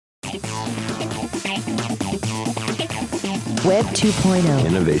Web 2.0.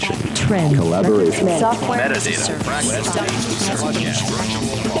 Innovation. Trend. Collaboration. Software. Metadata.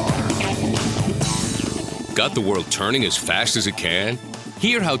 Got the world turning as fast as it can?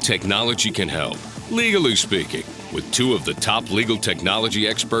 Hear how technology can help, legally speaking, with two of the top legal technology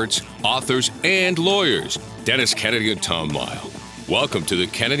experts, authors, and lawyers, Dennis Kennedy and Tom Mile. Welcome to the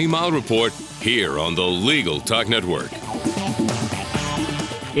Kennedy Mile Report here on the Legal Talk Network.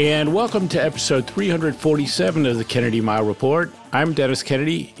 And welcome to episode 347 of the Kennedy Mile Report. I'm Dennis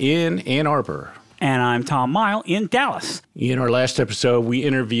Kennedy in Ann Arbor. And I'm Tom Mile in Dallas. In our last episode, we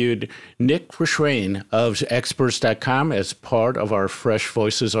interviewed Nick Reschrein of Experts.com as part of our Fresh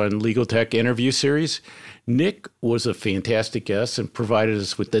Voices on Legal Tech interview series. Nick was a fantastic guest and provided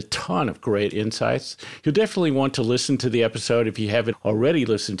us with a ton of great insights. You'll definitely want to listen to the episode if you haven't already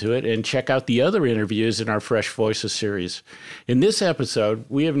listened to it, and check out the other interviews in our Fresh Voices series. In this episode,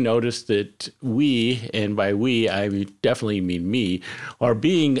 we have noticed that we, and by we, I definitely mean me, are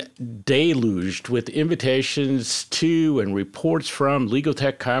being deluged with invitations to and reports from legal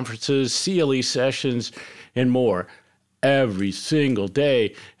tech conferences, CLE sessions, and more every single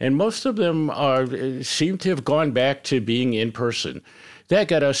day, and most of them seem to have gone back to being in person. That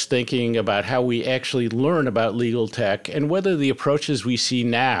got us thinking about how we actually learn about legal tech and whether the approaches we see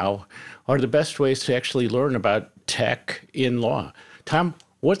now are the best ways to actually learn about tech in law. Tom,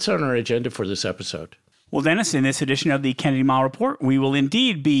 what's on our agenda for this episode? Well, Dennis, in this edition of the Kennedy Mile Report, we will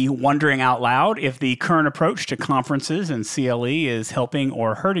indeed be wondering out loud if the current approach to conferences and CLE is helping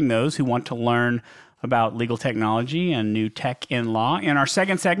or hurting those who want to learn about legal technology and new tech in law. In our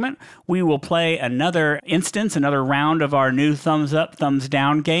second segment, we will play another round of our new thumbs up, thumbs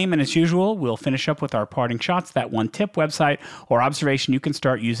down game. And as usual, we'll finish up with our parting shots, that one tip, website, or observation you can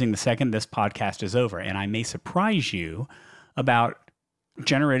start using the second this podcast is over. And I may surprise you about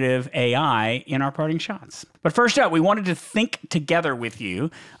generative AI in our parting shots. But first up, we wanted to think together with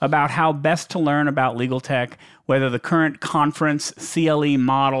you about how best to learn about legal tech, whether the current conference CLE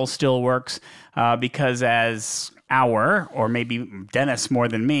model still works, because as or maybe Dennis more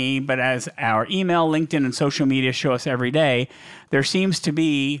than me, but as our email, LinkedIn, and social media show us every day, there seems to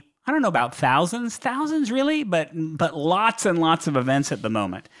be, I don't know about thousands really, but lots and lots of events at the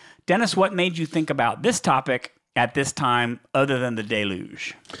moment. Dennis, what made you think about this topic at this time, other than the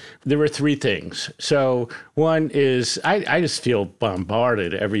deluge? There were three things. So one is I just feel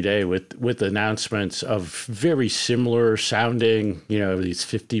bombarded every day with announcements of very similar sounding, these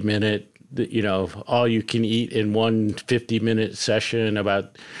 50-minute, all you can eat in one 50-minute session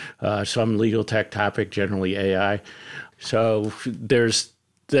about some legal tech topic, generally AI. So there's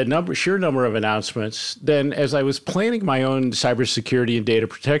the sheer number of announcements. Then as I was planning my own cybersecurity and data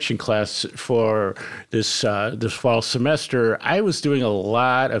protection class for this fall semester, I was doing a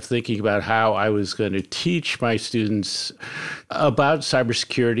lot of thinking about how I was going to teach my students about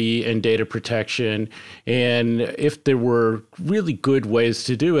cybersecurity and data protection, and if there were really good ways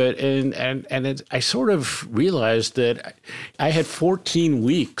to do it. And I sort of realized that I had 14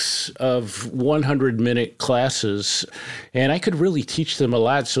 weeks of 100-minute classes, and I could really teach them a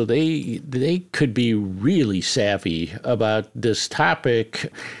lot. So they could be really savvy about this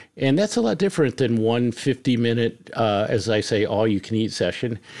topic. And that's a lot different than one 50-minute, as I say, all-you-can-eat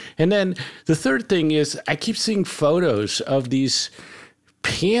session. And then the third thing is I keep seeing photos of these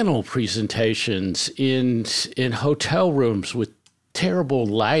panel presentations in hotel rooms with terrible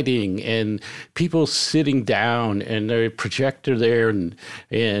lighting and people sitting down and their projector there. And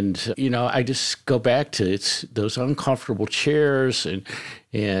I just go back to those uncomfortable chairs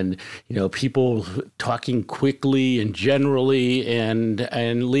and people talking quickly and generally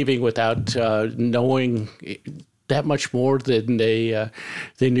and leaving without knowing that much more than they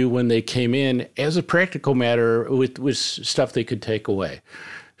knew when they came in, as a practical matter, with stuff they could take away.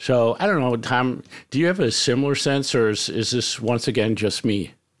 So I don't know, Tom, do you have a similar sense, or is this once again just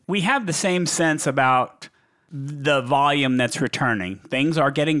me? We have the same sense about the volume that's returning. Things are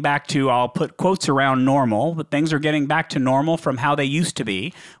getting back to, I'll put quotes around normal, but things are getting back to normal from how they used to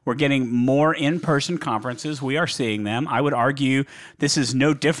be. We're getting more in-person conferences. We are seeing them. I would argue this is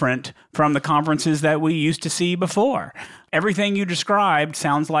no different from the conferences that we used to see before. Everything you described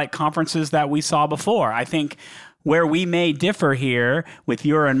sounds like conferences that we saw before. I think where we may differ here with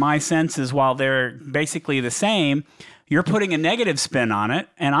your and my senses, while they're basically the same, you're putting a negative spin on it,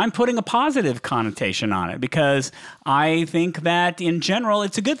 and I'm putting a positive connotation on it, because I think that in general,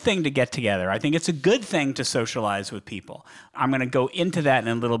 it's a good thing to get together. I think it's a good thing to socialize with people. I'm going to go into that in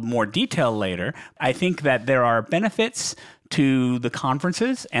a little more detail later. I think that there are benefits to the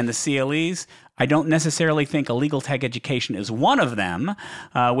conferences and the CLEs. I don't necessarily think a legal tech education is one of them,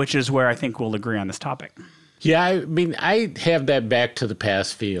 which is where I think we'll agree on this topic. Yeah, I mean, I have that back to the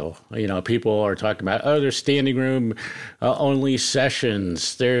past feel. You know, people are talking about, oh, there's standing room only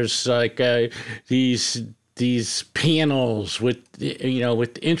sessions. There's like these panels with, you know,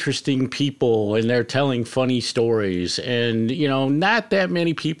 with interesting people, and they're telling funny stories. And, you know, not that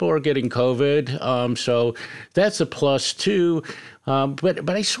many people are getting COVID. So that's a plus too. But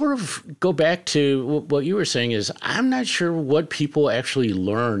I sort of go back to what you were saying is I'm not sure what people actually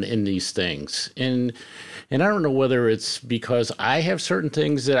learn in these things. And I don't know whether it's because I have certain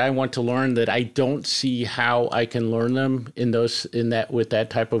things that I want to learn that I don't see how I can learn them with that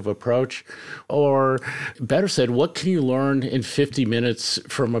type of approach. Or better said, what can you learn in 50 minutes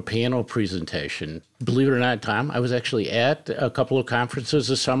from a panel presentation? Believe it or not, Tom, I was actually at a couple of conferences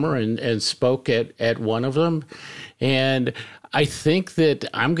this summer and spoke at one of them. And I think that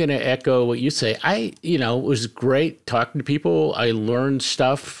I'm going to echo what you say. It was great talking to people. I learned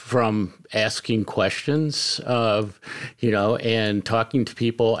stuff from asking questions and talking to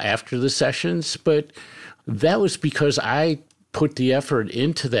people after the sessions. But that was because I put the effort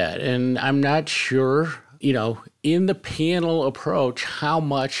into that. And I'm not sure, in the panel approach, how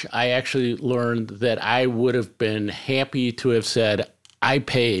much I actually learned that I would have been happy to have said, I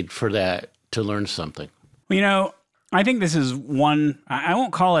paid for that to learn something. Well, I think this is one, I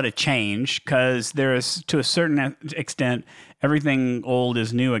won't call it a change because there is, to a certain extent, everything old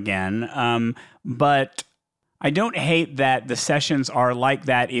is new again. But I don't hate that the sessions are like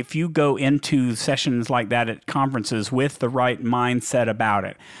that if you go into sessions like that at conferences with the right mindset about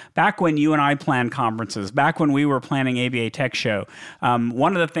it. Back when you and I planned conferences, back when we were planning ABA Tech Show,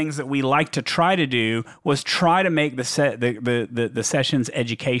 one of the things that we like to try to do was try to make the sessions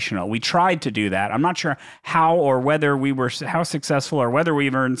educational. We tried to do that. I'm not sure how or whether we were how successful or whether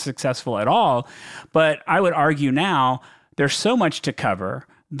we were successful at all, but I would argue now there's so much to cover.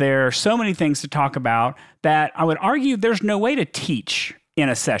 There are so many things to talk about that I would argue there's no way to teach in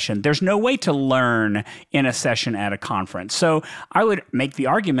a session. There's no way to learn in a session at a conference. So I would make the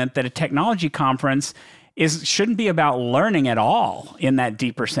argument that a technology conference shouldn't be about learning at all in that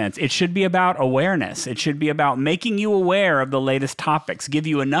deeper sense. It should be about awareness. It should be about making you aware of the latest topics, give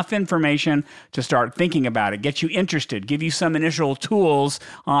you enough information to start thinking about it, get you interested, give you some initial tools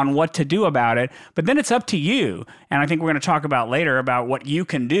on what to do about it. But then it's up to you. And I think we're going to talk about later about what you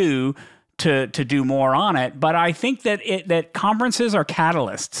can do to do more on it. But I think that conferences are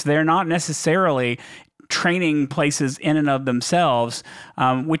catalysts. They're not necessarily training places in and of themselves,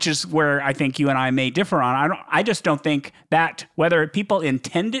 which is where I think you and I may differ on. I just don't think that, whether people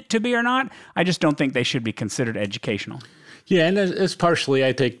intend it to be or not, I just don't think they should be considered educational. Yeah, and it's partially,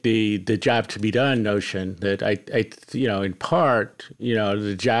 I think, the job to be done notion that in part,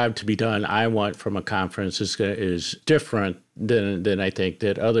 the job to be done I want from a conference is different than I think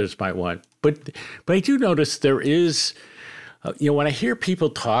that others might want. But I do notice there is. When I hear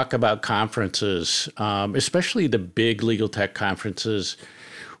people talk about conferences, especially the big legal tech conferences,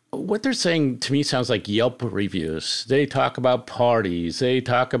 what they're saying to me sounds like Yelp reviews. They talk about parties. They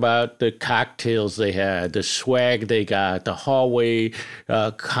talk about the cocktails they had, the swag they got, the hallway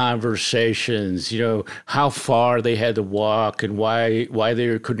conversations, how far they had to walk and why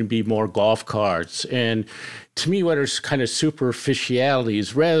there couldn't be more golf carts. And to me, what is kind of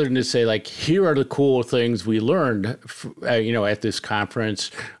superficialities, rather than to say, like, here are the cool things we learned, at this conference,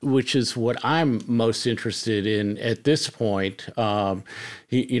 which is what I'm most interested in at this point. Not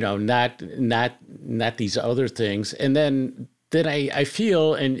these other things. And then I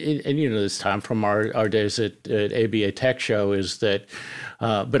feel, and this, Tom, from our days at ABA Tech Show, is that,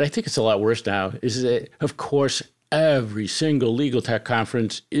 but I think it's a lot worse now, is that, of course, every single legal tech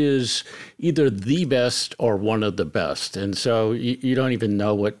conference is either the best or one of the best. And so you don't even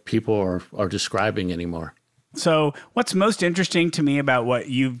know what people are describing anymore. So what's most interesting to me about what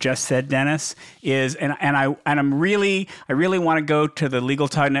you've just said, Dennis, is, I really want to go to the Legal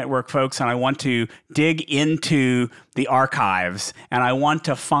Tech Network folks, and I want to dig into the archives, and I want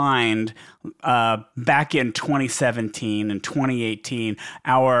to find back in 2017 and 2018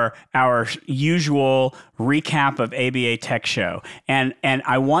 our usual recap of ABA Tech Show, and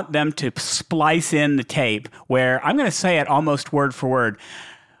I want them to splice in the tape where I'm going to say it almost word for word,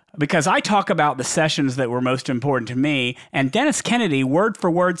 because I talk about the sessions that were most important to me, and Dennis Kennedy, word for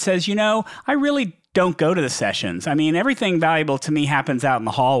word, says, I really don't go to the sessions. I mean, everything valuable to me happens out in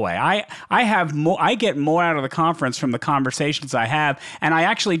the hallway. I get more out of the conference from the conversations I have, and I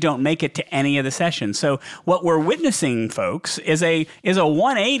actually don't make it to any of the sessions. So what we're witnessing, folks, is a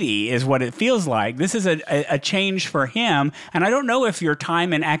 180 is what it feels like. This is a change for him, and I don't know if your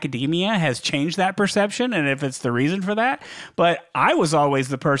time in academia has changed that perception and if it's the reason for that, but I was always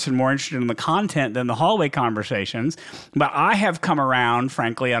the person more interested in the content than the hallway conversations. But I have come around,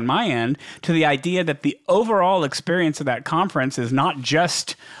 frankly, on my end, to the idea that the overall experience of that conference is not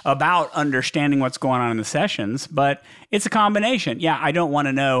just about understanding what's going on in the sessions, but it's a combination. Yeah, I don't want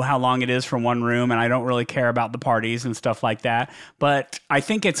to know how long it is from one room, and I don't really care about the parties and stuff like that. But I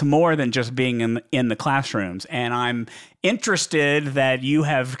think it's more than just being in the classrooms. And I'm interested that you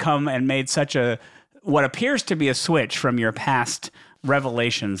have come and made such what appears to be a switch from your past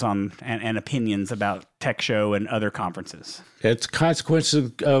revelations on and opinions about Tech Show and other conferences. It's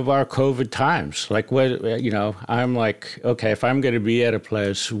consequences of our COVID times. Like I'm like, okay, if I'm going to be at a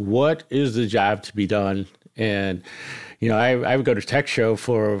place, what is the job to be done? And I would go to Tech Show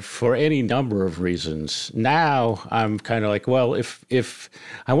for any number of reasons. Now I'm kind of like, well, if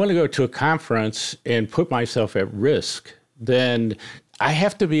I want to go to a conference and put myself at risk, then I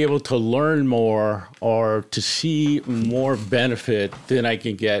have to be able to learn more or to see more benefit than I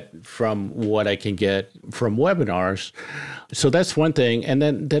can get from what I can get from webinars. So that's one thing. And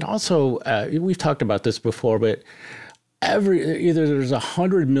then also, we've talked about this before, but either there's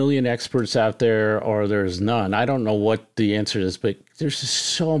 100 million experts out there or there's none. I don't know what the answer is, but there's just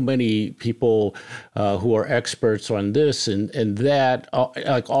so many people who are experts on this and that.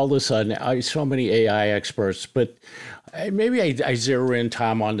 Like all of a sudden, so many AI experts. But maybe I zero in,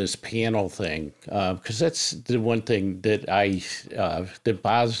 Tom, on this panel thing because that's the one thing that that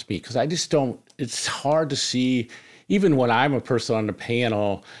bothers me because I just don't. It's hard to see, even when I'm a person on the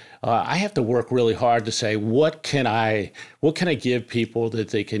panel. I have to work really hard to say what can I give people that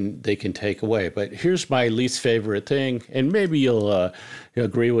they can take away. But here's my least favorite thing, and maybe you'll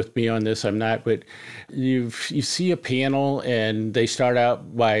agree with me on this. I'm not, but you see a panel and they start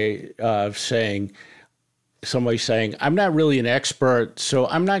out by somebody saying, "I'm not really an expert, so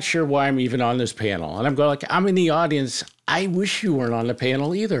I'm not sure why I'm even on this panel." And I'm going like, I'm in the audience. I wish you weren't on the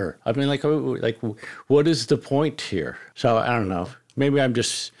panel either. I mean, like what is the point here? So I don't know.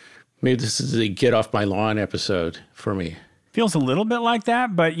 Maybe this is the get off my lawn episode for me. Feels a little bit like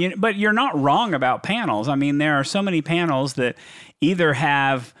that, but you're not wrong about panels. I mean, there are so many panels that either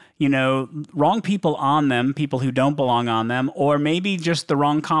have wrong people on them, people who don't belong on them, or maybe just the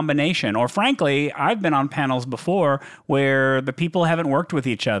wrong combination. Or frankly, I've been on panels before where the people haven't worked with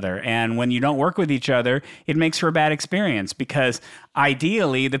each other. And when you don't work with each other, it makes for a bad experience because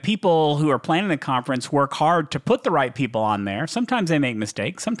ideally the people who are planning the conference work hard to put the right people on there. Sometimes they make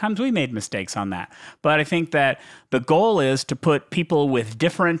mistakes. Sometimes we made mistakes on that. But I think that the goal is to put people with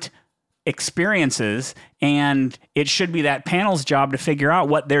different experiences, and it should be that panel's job to figure out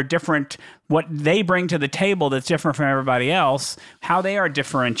what they bring to the table that's different from everybody else, how they are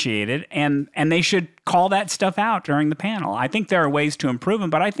differentiated, and they should call that stuff out during the panel. I think there are ways to improve them,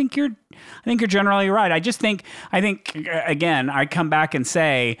 but I think you're generally right. I think again, I come back and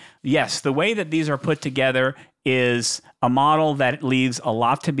say, yes, the way that these are put together is a model that leaves a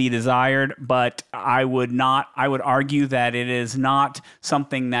lot to be desired, but I would argue that it is not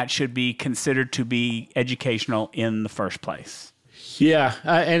something that should be considered to be educational in the first place. Yeah,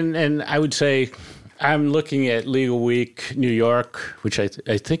 and I would say I'm looking at Legal Week New York, which I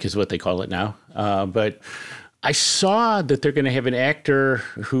think is what they call it now, but I saw that they're going to have an actor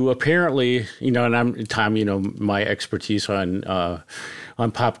who apparently, and Tom, my expertise on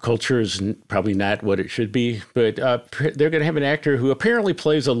pop culture is probably not what it should be, but they're going to have an actor who apparently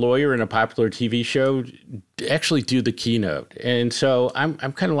plays a lawyer in a popular TV show actually do the keynote. And so I'm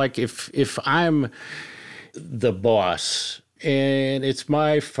kind of like, if I'm the boss and it's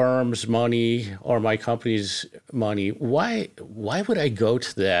my firm's money or my company's money, why would I go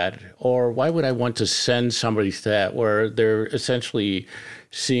to that? Or why would I want to send somebody to that where they're essentially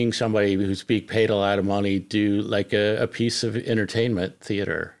seeing somebody who's being paid a lot of money do like a piece of entertainment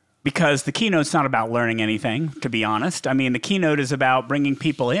theater? Because the keynote's not about learning anything, to be honest. I mean, the keynote is about bringing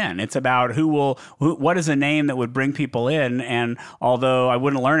people in. It's about what is a name that would bring people in. And although I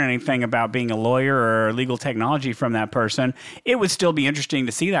wouldn't learn anything about being a lawyer or legal technology from that person, it would still be interesting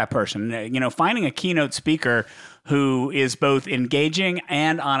to see that person. Finding a keynote speaker who is both engaging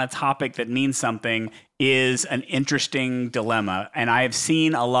and on a topic that means something is an interesting dilemma. And I have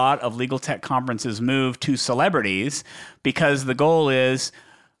seen a lot of legal tech conferences move to celebrities because the goal is,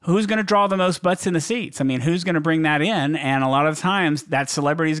 who's going to draw the most butts in the seats? I mean, who's going to bring that in? And a lot of times that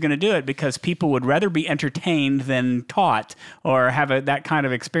celebrity is going to do it because people would rather be entertained than taught or have that kind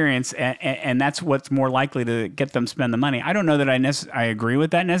of experience. And that's what's more likely to get them spend the money. I don't know that I agree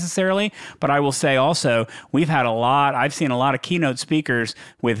with that necessarily, but I will say also, I've seen a lot of keynote speakers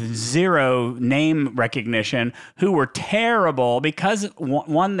with zero name recognition who were terrible because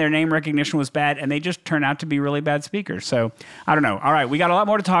one, their name recognition was bad and they just turned out to be really bad speakers. So I don't know. All right. We got a lot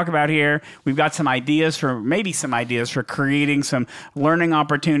more to talk about here. We've got some ideas for creating some learning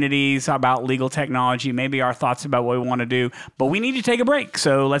opportunities about legal technology, maybe our thoughts about what we want to do, but we need to take a break.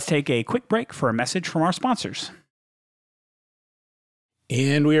 So let's take a quick break for a message from our sponsors.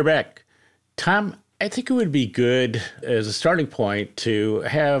 And we are back. Tom, I think it would be good as a starting point to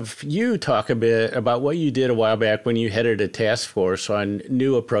have you talk a bit about what you did a while back when you headed a task force on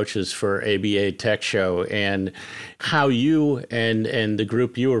new approaches for ABA Tech Show and how you and the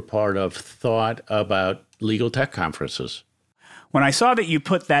group you were part of thought about legal tech conferences. When I saw that you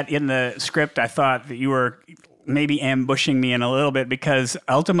put that in the script, I thought that you were maybe ambushing me in a little bit because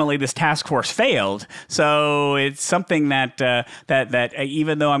ultimately this task force failed. So it's something that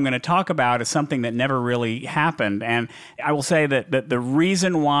even though I'm going to talk about is something that never really happened. And I will say that the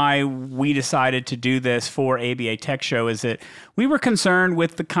reason why we decided to do this for ABA Tech Show is that we were concerned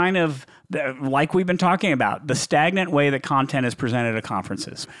with the kind of, like we've been talking about, the stagnant way that content is presented at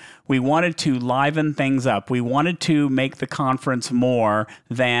conferences. We wanted to liven things up. We wanted to make the conference more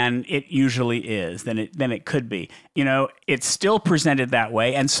than it usually is, than it could be. You know, it's still presented that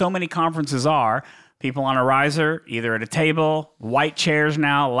way, and so many conferences are. People on a riser, either at a table, white chairs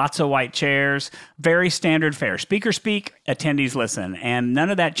now, lots of white chairs, very standard fare. Speakers speak, attendees listen, and none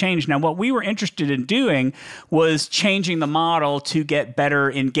of that changed. Now, what we were interested in doing was changing the model to get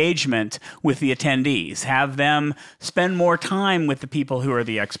better engagement with the attendees, have them spend more time with the people who are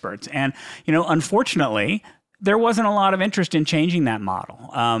the experts. And, you know, unfortunately, there wasn't a lot of interest in changing that model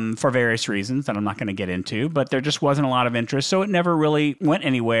for various reasons that I'm not going to get into, but there just wasn't a lot of interest, so it never really went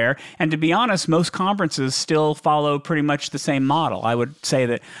anywhere. And to be honest, most conferences still follow pretty much the same model. I would say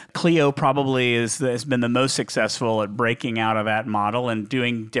that Clio probably has been the most successful at breaking out of that model and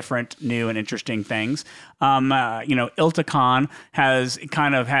doing different, new, and interesting things. ILTACon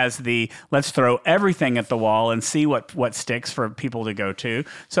has the let's throw everything at the wall and see what sticks for people to go to.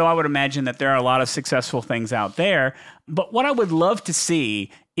 So I would imagine that there are a lot of successful things out there. But what I would love to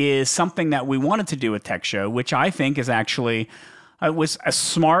see is something that we wanted to do with Tech Show, which I think is actually was a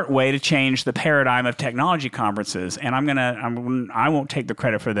smart way to change the paradigm of technology conferences. And I won't take the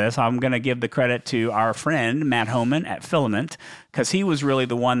credit for this. I'm going to give the credit to our friend, Matt Homan at Filament, because he was really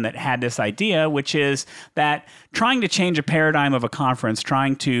the one that had this idea, which is that trying to change a paradigm of a conference,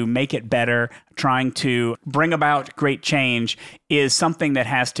 trying to make it better, trying to bring about great change is something that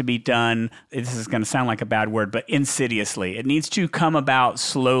has to be done, this is going to sound like a bad word, but insidiously. It needs to come about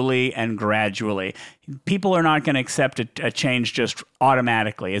slowly and gradually. People are not going to accept a change just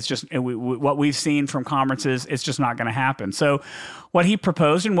automatically. It's just what we've seen from conferences, it's just not going to happen. So what he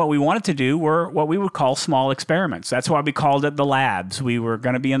proposed and what we wanted to do were what we would call small experiments. That's why we called it the labs. We were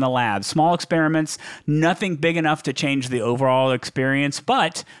going to be in the labs. Small experiments, nothing big enough to change the overall experience,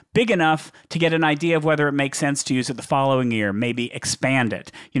 but big enough to get an idea of whether it makes sense to use it the following year, maybe expand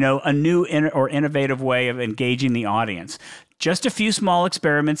it. You know, a new or innovative way of engaging the audience. Just a few small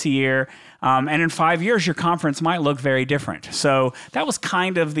experiments a year, and in 5 years, your conference might look very different. So that was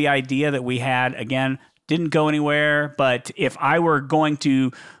kind of the idea that we had. Again, didn't go anywhere, but if I were going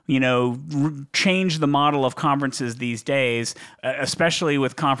to, change the model of conferences these days, especially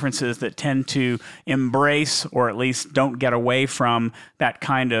with conferences that tend to embrace or at least don't get away from that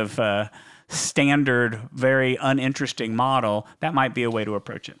kind of standard, very uninteresting model, that might be a way to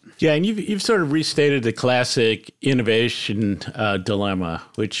approach it. Yeah, and you've sort of restated the classic innovation dilemma,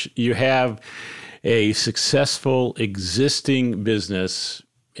 which you have a successful existing business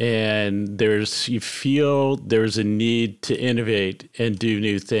and you feel there's a need to innovate and do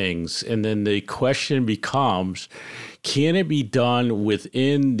new things. And then the question becomes, can it be done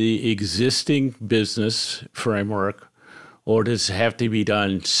within the existing business framework, or does it have to be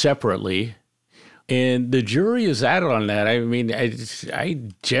done separately? And the jury is out on that. I mean, I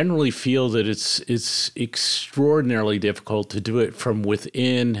generally feel that it's extraordinarily difficult to do it from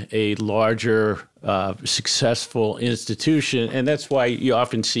within a larger, successful institution. And that's why you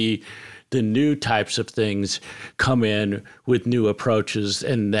often see the new types of things come in with new approaches.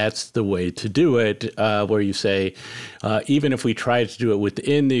 And that's the way to do it, where you say, even if we try to do it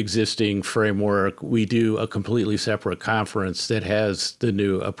within the existing framework, we do a completely separate conference that has the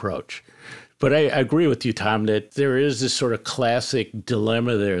new approach. But I agree with you, Tom, that there is this sort of classic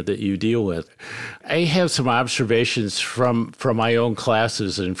dilemma there that you deal with. I have some observations from my own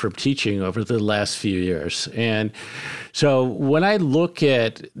classes and from teaching over the last few years. And so when I look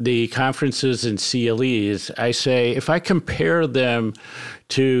at the conferences and CLEs, I say if I compare them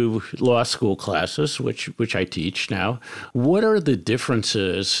to law school classes, which I teach now, what are the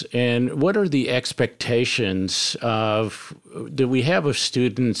differences and what are the expectations that we have of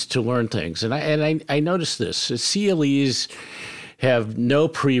students to learn things? And I noticed this. CLEs have no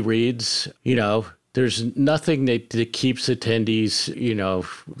pre-reads, There's nothing that keeps attendees,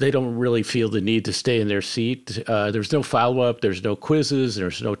 they don't really feel the need to stay in their seat. There's no follow-up. There's no quizzes.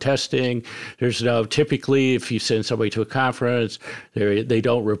 There's no testing. Typically, if you send somebody to a conference, they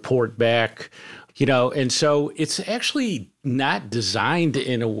don't report back, and so it's actually not designed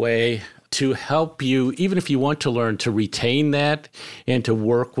in a way to help you, even if you want to learn, to retain that and to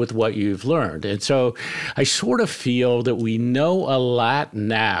work with what you've learned. And so I sort of feel that we know a lot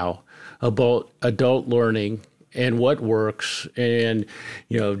now about adult learning and what works and,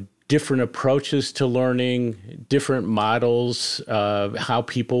 different approaches to learning, different models, how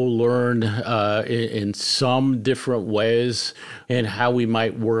people learn in some different ways and how we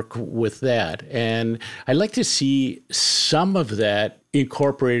might work with that. And I'd like to see some of that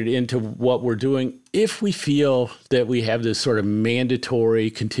incorporated into what we're doing if we feel that we have this sort of mandatory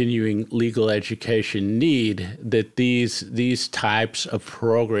continuing legal education need, that these types of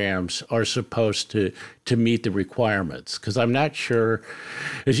programs are supposed to meet the requirements. Because I'm not sure,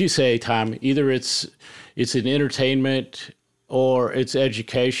 as you say, Tom, either it's an entertainment or it's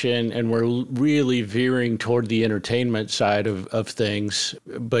education, and we're really veering toward the entertainment side of things,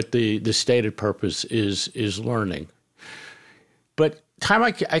 but the stated purpose is learning. But Tom,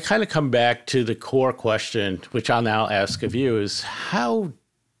 I kind of come back to the core question, which I'll now ask of you, is how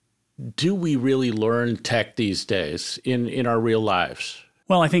do we really learn tech these days in our real lives?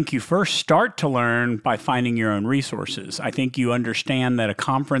 Well, I think you first start to learn by finding your own resources. I think you understand that a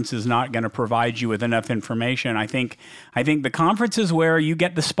conference is not going to provide you with enough information. I think the conference is where you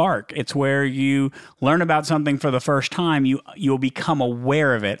get the spark. It's where you learn about something for the first time. You'll become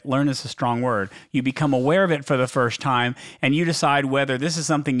aware of it. Learn is a strong word. You become aware of it for the first time, and you decide whether this is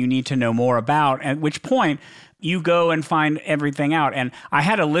something you need to know more about, at which point you go and find everything out. And I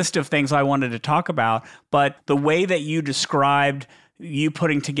had a list of things I wanted to talk about, but the way that you described you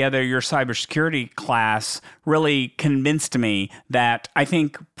putting together your cybersecurity class really convinced me that I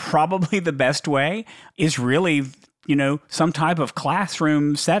think probably the best way is really, some type of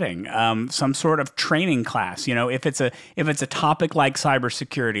classroom setting, some sort of training class. If it's a topic like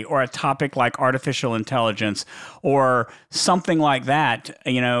cybersecurity or a topic like artificial intelligence or something like that,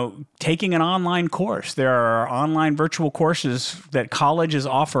 taking an online course. There are online virtual courses that colleges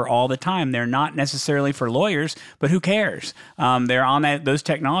offer all the time. They're not necessarily for lawyers, but who cares? They're on those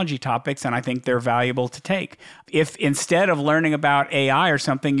technology topics, and I think they're valuable to take. If instead of learning about AI or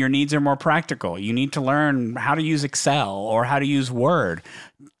something, your needs are more practical, you need to learn how to use Excel or how to use Word.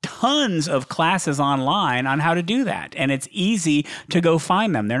 Tons of classes online on how to do that. And it's easy to go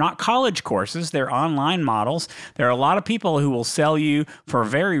find them. They're not college courses. They're online models. There are a lot of people who will sell you for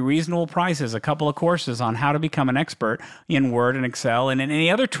very reasonable prices a couple of courses on how to become an expert in Word and Excel and in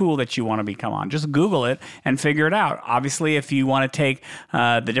any other tool that you want to become on. Just Google it and figure it out. Obviously, if you want to take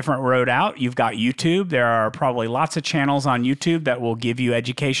the different road out, you've got YouTube. There are probably lots of channels on YouTube that will give you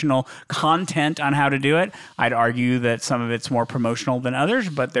educational content on how to do it. I'd argue that some of it's more promotional than others,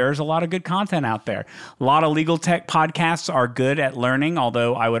 but there's a lot of good content out there. A lot of legal tech podcasts are good at learning,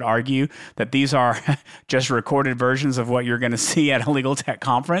 although I would argue that these are just recorded versions of what you're going to see at a legal tech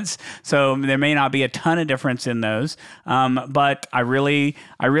conference. So there may not be a ton of difference in those. But I really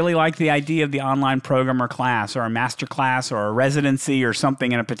like the idea of the online program or class or a master class or a residency or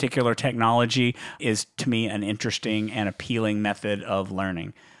something in a particular technology is, to me, an interesting and appealing method of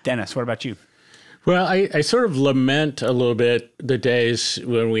learning. Dennis, what about you? Well, I sort of lament a little bit the days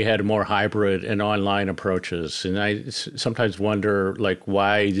when we had more hybrid and online approaches. And I sometimes wonder,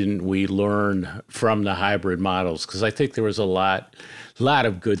 why didn't we learn from the hybrid models? Because I think there was a lot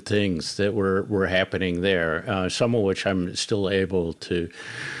of good things that were happening there, some of which I'm still able to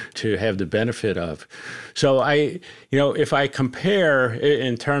have the benefit of. So if I compare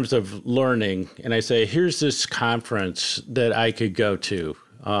in terms of learning and I say, here's this conference that I could go to,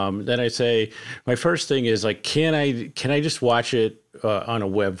 then I say, my first thing is can I just watch it on a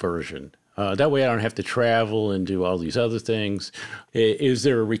web version? That way I don't have to travel and do all these other things. Is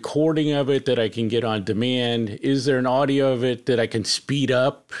there a recording of it that I can get on demand? Is there an audio of it that I can speed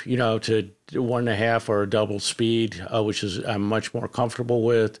up, to 1.5 or double speed, which is I'm much more comfortable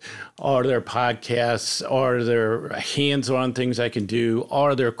with? Are there podcasts? Are there hands-on things I can do?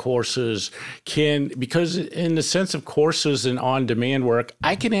 Are there courses? Because in the sense of courses and on-demand work,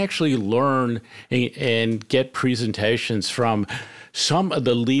 I can actually learn and get presentations from some of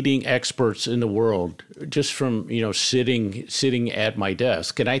the leading experts in the world just from, sitting at my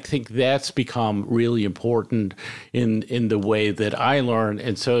desk. And I think that's become really important in the way that I learn.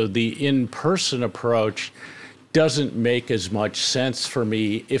 And so the in-person approach doesn't make as much sense for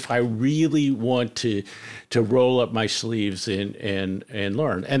me if I really want to roll up my sleeves and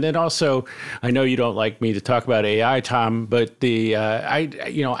learn. And then also, I know you don't like me to talk about AI, Tom, but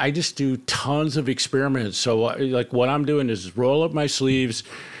I just do tons of experiments. So like what I'm doing is roll up my sleeves,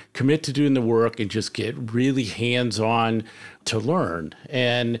 commit to doing the work, and just get really hands-on to learn.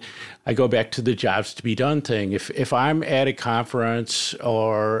 And I go back to the jobs to be done thing. If I'm at a conference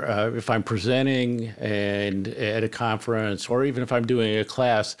or if I'm presenting and at a conference, or even if I'm doing a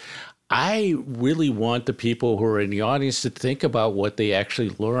class, I really want the people who are in the audience to think about what they actually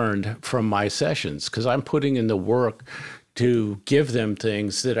learned from my sessions, because I'm putting in the work to give them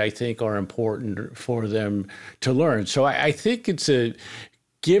things that I think are important for them to learn. So I think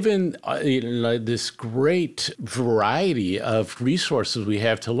given this great variety of resources we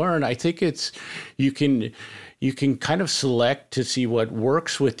have to learn, I think you can kind of select to see what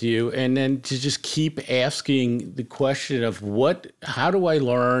works with you, and then to just keep asking the question of how do I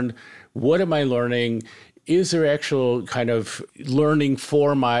learn? What am I learning? Is there actual kind of learning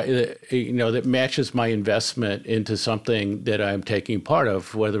for my, that matches my investment into something that I'm taking part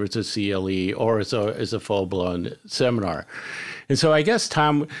of, whether it's a CLE or as a full-blown seminar? And so I guess,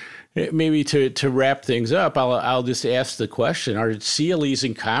 Tom, maybe to wrap things up, I'll just ask the question, are CLEs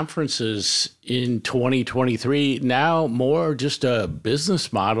and conferences in 2023 now more just a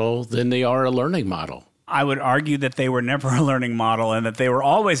business model than they are a learning model? I would argue that they were never a learning model and that they were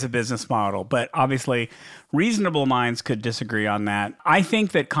always a business model. But obviously, reasonable minds could disagree on that. I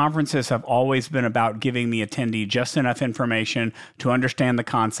think that conferences have always been about giving the attendee just enough information to understand the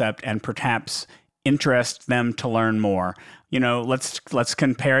concept and perhaps interest them to learn more. Let's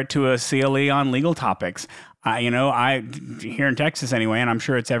compare it to a CLE on legal topics. I here in Texas anyway, and I'm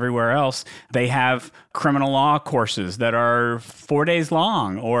sure it's everywhere else, they have criminal law courses that are 4 days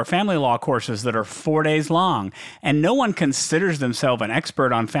long, or family law courses that are 4 days long. And no one considers themselves an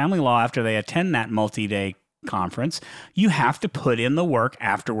expert on family law after they attend that multi-day conference. You have to put in the work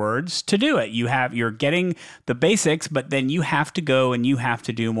afterwards to do it. You're getting the basics, but then you have to go and you have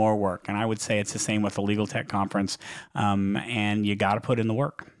to do more work. And I would say it's the same with the Legal Tech Conference. And you got to put in the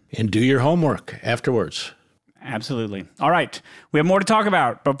work. And do your homework afterwards. Absolutely. All right. We have more to talk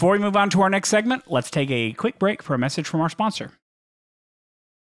about. Before we move on to our next segment, let's take a quick break for a message from our sponsor.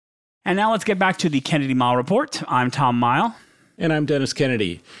 And now let's get back to the Kennedy Miles Report. I'm Tom Miles. And I'm Dennis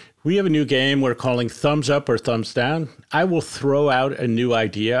Kennedy. We have a new game we're calling Thumbs Up or Thumbs Down. I will throw out a new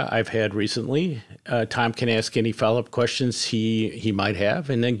idea I've had recently. Tom can ask any follow-up questions he might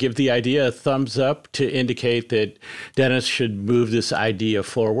have, and then give the idea a thumbs up to indicate that Dennis should move this idea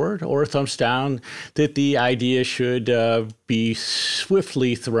forward, or a thumbs down that the idea should be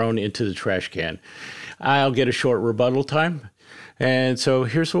swiftly thrown into the trash can. I'll get a short rebuttal time. And so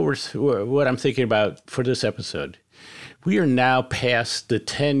here's what I'm thinking about for this episode. We are now past the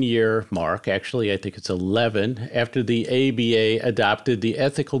 10-year mark. Actually, I think it's 11, after the ABA adopted the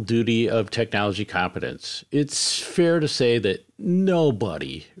ethical duty of technology competence. It's fair to say that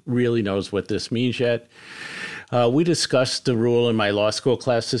nobody really knows what this means yet. We discussed the rule in my law school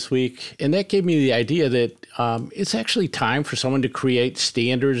class this week, and that gave me the idea that it's actually time for someone to create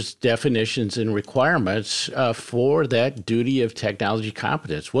standards, definitions, and requirements for that duty of technology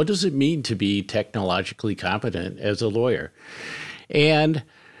competence. What does it mean to be technologically competent as a lawyer? And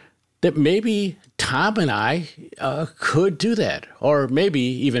that maybe Tom and I could do that. Or maybe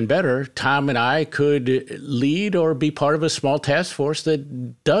even better, Tom and I could lead or be part of a small task force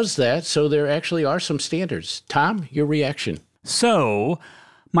that does that, so there actually are some standards. Tom, your reaction? So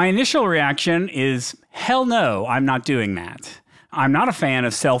my initial reaction is, hell no, I'm not doing that. I'm not a fan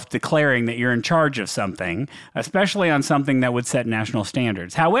of self-declaring that you're in charge of something, especially on something that would set national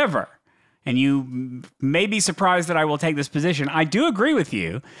standards. However, and you may be surprised that I will take this position, I do agree with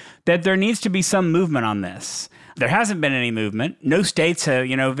you that there needs to be some movement on this. There hasn't been any movement. No states have,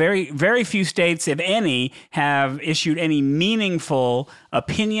 very, very few states, if any, have issued any meaningful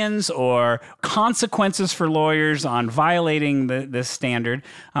opinions or consequences for lawyers on violating this standard.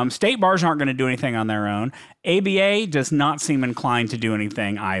 State bars aren't going to do anything on their own. ABA does not seem inclined to do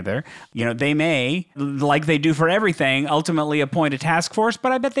anything either. They may, like they do for everything, ultimately appoint a task force,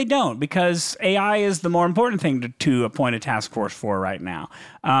 but I bet they don't, because AI is the more important thing to appoint a task force for right now.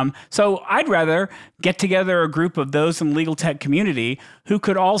 So I'd rather get together a group of those in the legal tech community who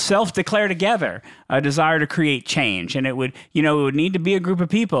could all self-declare together a desire to create change. And it would need to be a group of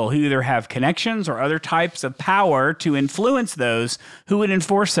people who either have connections or other types of power to influence those who would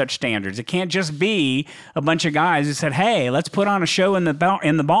enforce such standards. It can't just be a bunch of guys who said, hey, let's put on a show in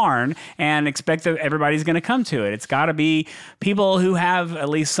the barn and expect that everybody's going to come to it. It's got to be people who have at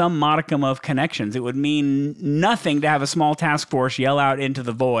least some modicum of connections. It would mean nothing to have a small task force yell out into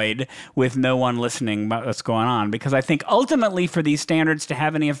the void with no one listening about what's going on, because I think ultimately for these standards to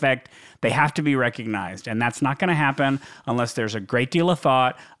have any effect, they have to be recognized. And that's not going to happen unless there's a great deal of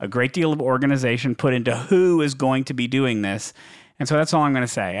thought, a great deal of organization put into who is going to be doing this. And so that's all I'm going to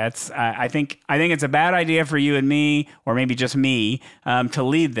say. I think it's a bad idea for you and me, or maybe just me, to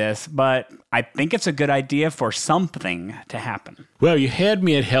lead this, but I think it's a good idea for something to happen. Well, you had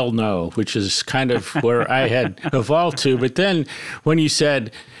me at hell no, which is kind of where I had evolved to. But then when you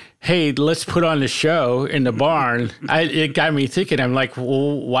said, hey, let's put on a show in the barn, it got me thinking. I'm like,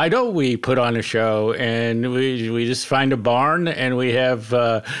 well, why don't we put on a show? And we just find a barn and we have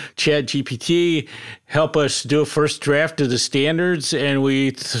ChatGPT help us do a first draft of the standards, and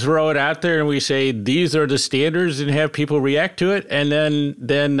we throw it out there and we say, these are the standards, and have people react to it. And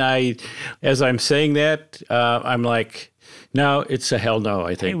then as I'm saying that, I'm like, no, it's a hell no,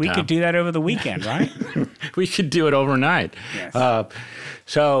 I think. Hey, we could do that over the weekend, right? We could do it overnight. Yes.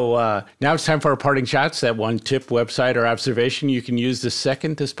 So now it's time for our parting shots. That one tip, website, or observation you can use the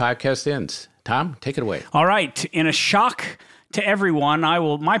second this podcast ends. Tom, take it away. All right. In a shock to everyone,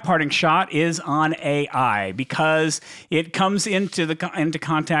 my parting shot is on AI, because it comes into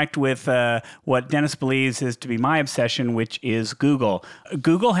contact with what Dennis believes is to be my obsession, which is Google.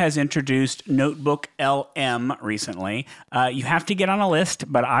 Google has introduced Notebook LM recently. You have to get on a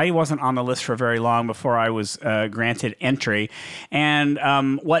list, but I wasn't on the list for very long before I was granted entry. And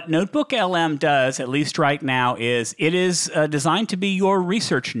what Notebook LM does, at least right now, is it is designed to be your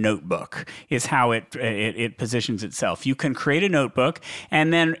research notebook, is how it positions itself. You can create a notebook,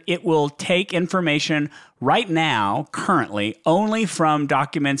 and then it will take information right now, currently, only from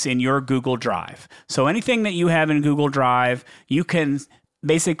documents in your Google Drive. So anything that you have in Google Drive, you can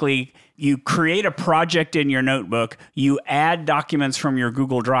basically, you create a project in your notebook, you add documents from your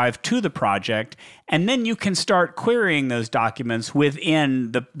Google Drive to the project, and then you can start querying those documents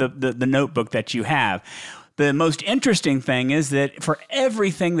within the notebook that you have. The most interesting thing is that for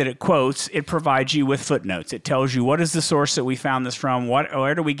everything that it quotes, it provides you with footnotes. It tells you what is the source that we found this from,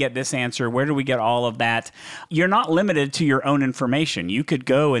 where do we get this answer, where do we get all of that. You're not limited to your own information. You could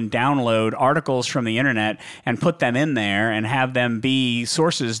go and download articles from the internet and put them in there and have them be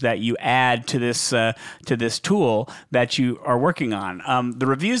sources that you add to this tool that you are working on. The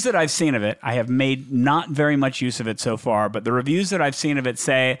reviews that I've seen of it, I have made not very much use of it so far, but the reviews that I've seen of it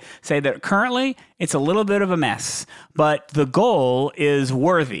say that currently it's a little bit of a mess, but the goal is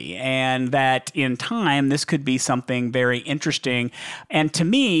worthy, and that in time, this could be something very interesting. And to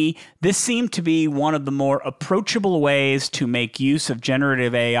me, this seemed to be one of the more approachable ways to make use of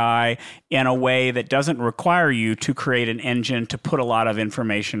generative AI in a way that doesn't require you to create an engine to put a lot of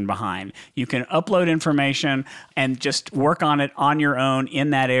information behind. You can upload information and just work on it on your own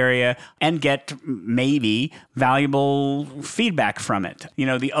in that area and get maybe valuable feedback from it.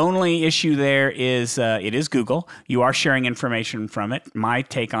 The only issue there is it is Google. You are sharing information from it. My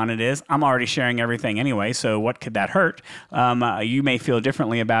take on it is I'm already sharing everything anyway, so what could that hurt? You may feel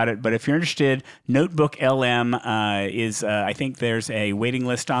differently about it, but if you're interested, Notebook LM is, I think there's a waiting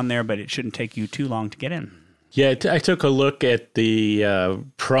list on there, but it shouldn't take you too long to get in. Yeah, I took a look at the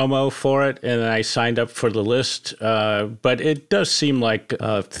promo for it, and I signed up for the list. But it does seem like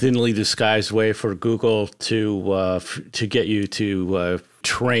a thinly disguised way for Google to get you to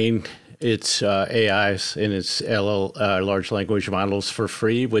train its AIs and its large language models for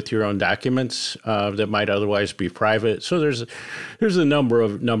free with your own documents that might otherwise be private. So there's a number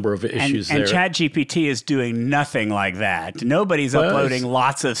of issues there. And ChatGPT is doing nothing like that. Nobody's uploading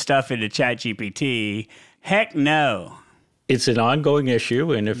lots of stuff into ChatGPT. Heck no. It's an ongoing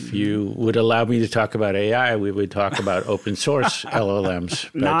issue, and if you would allow me to talk about AI, we would talk about open source LLMs.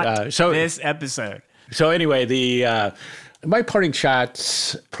 But, Not this episode. So anyway, my parting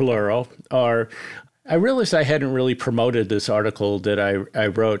shots, plural, are I realized I hadn't really promoted this article that I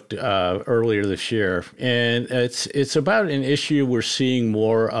wrote earlier this year, and it's about an issue we're seeing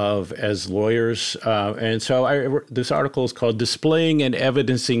more of as lawyers. And so this article is called "Displaying and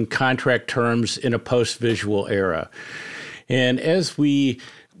Evidencing Contract Terms in a Post-Visual Era." And as we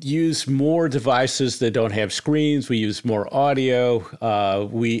use more devices that don't have screens, we use more audio,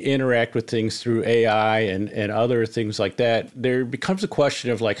 we interact with things through AI and other things like that, there becomes a question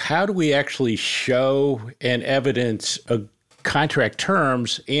of like, how do we actually show and evidence contract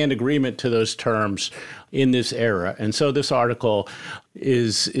terms and agreement to those terms in this era? And so this article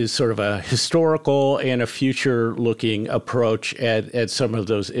is sort of a historical and a future-looking approach at some of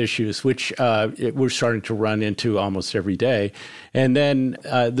those issues, which we're starting to run into almost every day. And then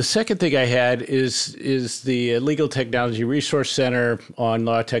the second thing I had is the Legal Technology Resource Center on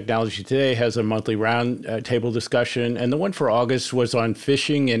Law Technology Today has a monthly round table discussion, and the one for August was on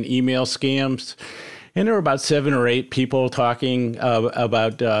phishing and email scams. And there were about 7 or 8 people talking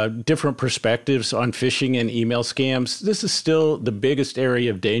about different perspectives on phishing and email scams. This is still the biggest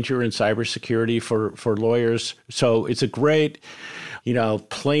area of danger in cybersecurity for lawyers. So it's a great,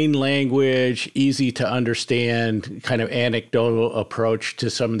 plain language, easy to understand, kind of anecdotal approach to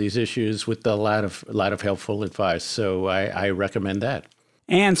some of these issues with a lot of helpful advice. So I recommend that.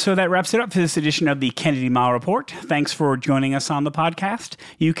 And so that wraps it up for this edition of the Kennedy Miles Report. Thanks for joining us on the podcast.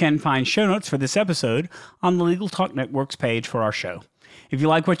 You can find show notes for this episode on the Legal Talk Network's page for our show. If you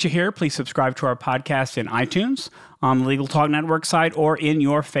like what you hear, please subscribe to our podcast in iTunes, on the Legal Talk Network site, or in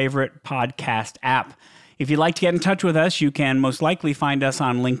your favorite podcast app. If you'd like to get in touch with us, you can most likely find us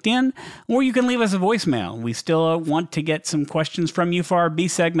on LinkedIn, or you can leave us a voicemail. We still want to get some questions from you for our B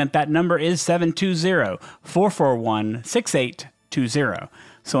segment. That number is 720-441-6820.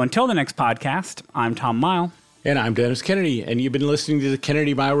 So until the next podcast, I'm Tom Miles. And I'm Dennis Kennedy, and you've been listening to the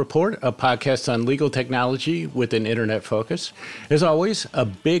Kennedy Miles Report, a podcast on legal technology with an internet focus. As always, a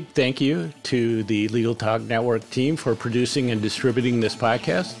big thank you to the Legal Talk Network team for producing and distributing this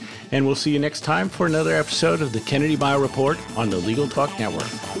podcast. And we'll see you next time for another episode of the Kennedy Miles Report on the Legal Talk Network.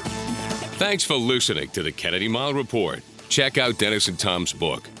 Thanks for listening to the Kennedy Miles Report. Check out Dennis and Tom's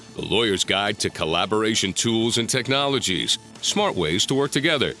book, The Lawyer's Guide to Collaboration Tools and Technologies, Smart Ways to Work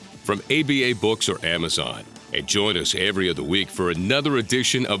Together, from ABA Books or Amazon. And join us every other week for another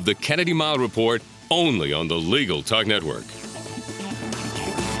edition of the Kennedy Miles Report, only on the Legal Talk Network.